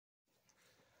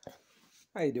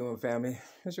How you doing, family?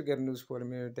 Let's get a news for the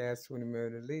Mirror Dash 20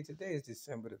 Mirror to lead. Today is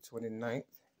December the 29th,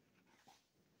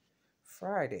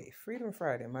 Friday, Freedom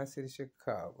Friday, my city,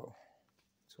 Chicago,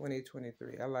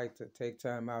 2023. I like to take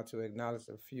time out to acknowledge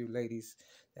a few ladies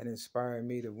that inspired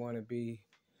me to want to be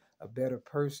a better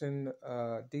person,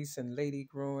 decent lady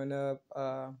growing up,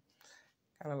 kind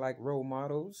of like role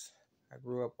models. I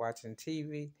grew up watching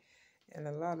TV, and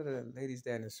a lot of the ladies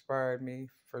that inspired me,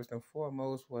 first and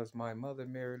foremost, was my mother,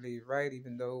 Mary Lee Wright,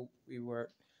 even though we weren't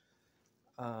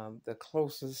the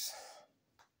closest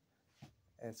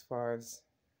as far as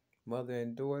mother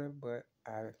and daughter, but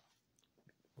I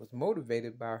was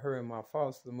motivated by her and my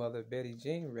foster mother, Betty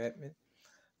Jean Redmond.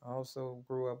 I also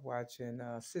grew up watching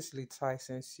Cicely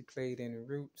Tyson. She played in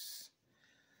Roots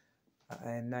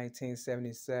in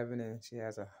 1977, and she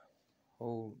has a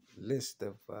whole list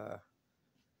of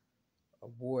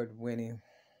award-winning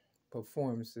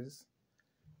performances.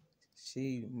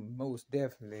 She most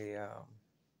definitely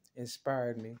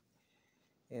inspired me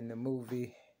in the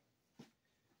movie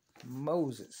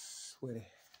Moses with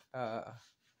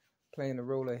playing the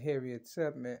role of Harriet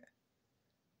Tubman.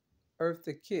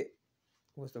 Eartha Kitt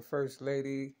was the first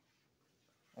lady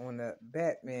on the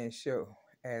Batman show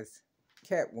as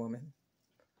Catwoman.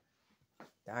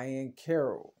 Diane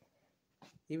Carroll,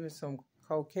 even some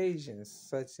Caucasians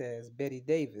such as Betty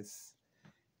Davis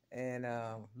and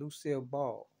Lucille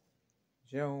Ball,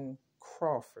 Joan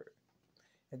Crawford,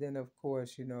 and then of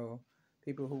course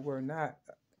people who were not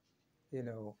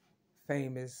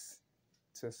famous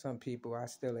to some people. I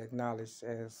still acknowledge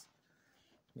as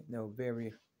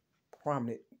very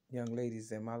prominent young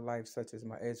ladies in my life, such as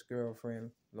my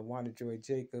ex-girlfriend, LaWanda Joy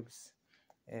Jacobs,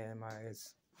 and my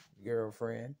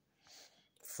ex-girlfriend,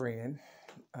 friend,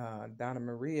 Donna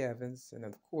Marie Evans. And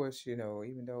of course,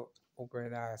 even though Oprah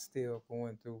and I are still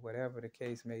going through whatever the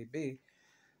case may be,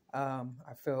 I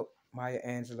felt Maya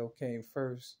Angelou came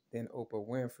first, then Oprah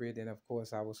Winfrey, then of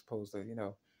course I was supposed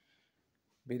to,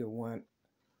 be the one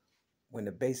when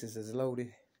the bases is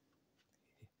loaded,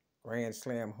 grand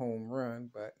slam home run,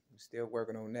 but I'm still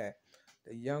working on that.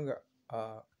 The younger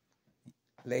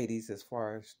ladies, as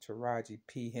far as Taraji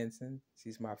P. Henson,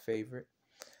 she's my favorite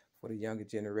for the younger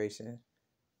generation.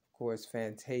 Of course,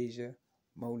 Fantasia,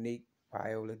 Monique,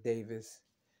 Viola Davis,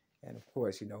 and of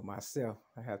course, myself,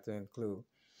 I have to include.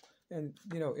 And,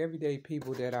 everyday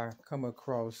people that I come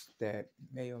across that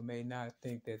may or may not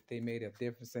think that they made a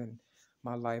difference in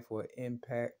my life or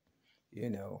impact,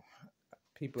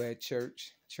 people at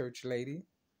church lady,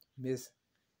 Miss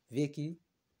Vicky,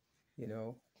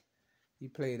 he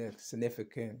played a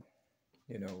significant,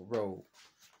 role,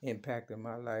 impact in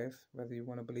my life, whether you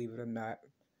want to believe it or not.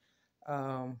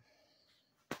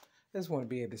 I just want to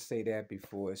be able to say that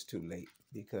before it's too late,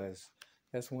 because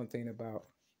that's one thing about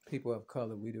people of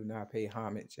color. We do not pay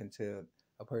homage until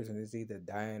a person is either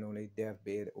dying on their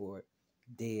deathbed or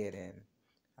dead, and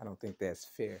I don't think that's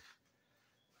fair.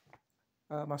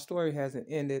 My story hasn't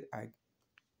ended. I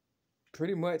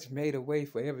pretty much made a way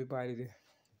for everybody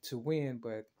to win,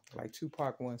 but like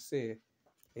Tupac once said,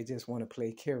 they just want to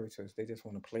play characters. They just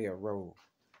want to play a role.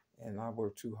 And I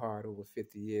worked too hard over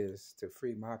 50 years to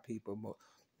free my people,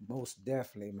 most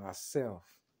definitely myself.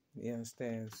 You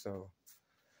understand? So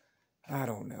I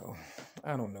don't know.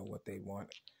 I don't know what they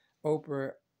want.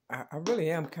 Oprah, I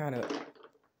really am kind of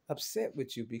upset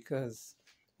with you because,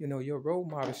 your role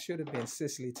model should have been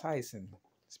Cicely Tyson,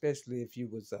 especially if you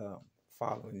was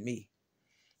following me,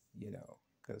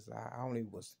 because I only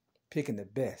was picking the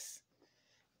best.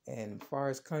 And as far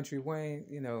as Country Wayne,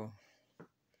 you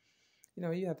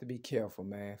have to be careful,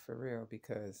 man, for real,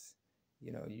 because,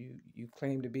 you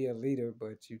claim to be a leader,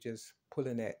 but you just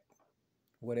pulling at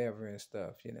whatever and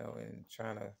stuff, and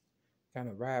trying to kind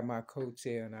of ride my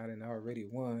coattail, and I done already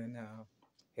won.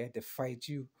 Had to fight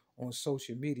you on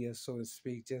social media, so to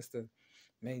speak, just to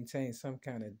maintain some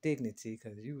kind of dignity,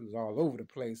 because you was all over the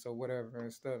place or whatever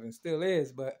and stuff, and still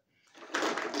is. But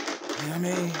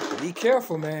be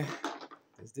careful, man,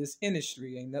 because this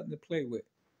industry ain't nothing to play with.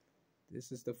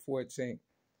 This is the 14th,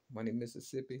 Money,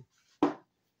 Mississippi.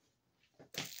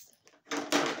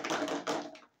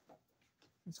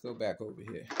 Let's go back over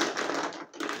here.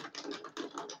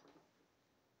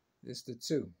 This the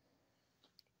 2.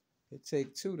 It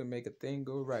take 2 to make a thing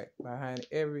go right. Behind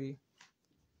every,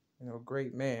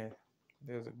 great man,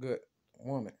 there's a good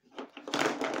woman.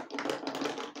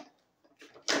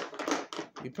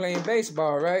 You playing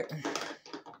baseball, right?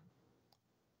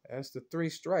 That's the 3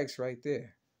 strikes right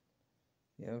there.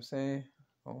 You know what I'm saying?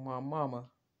 On my mama,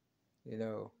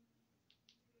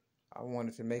 I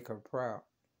wanted to make her proud.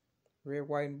 Red,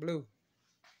 white, and blue.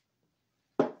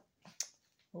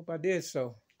 Hope I did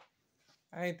so.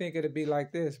 I ain't think it'd be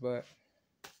like this, but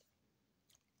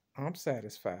I'm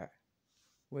satisfied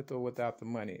with or without the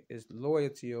money. It's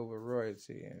loyalty over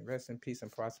royalty. And rest in peace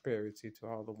and prosperity to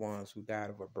all the ones who died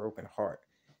of a broken heart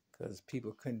because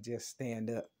people couldn't just stand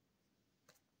up.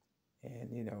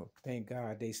 And, thank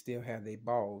God they still have their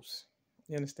balls.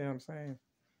 You understand what I'm saying?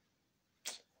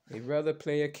 They'd rather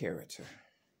play a character.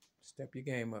 Step your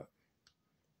game up.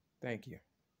 Thank you.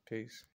 Peace.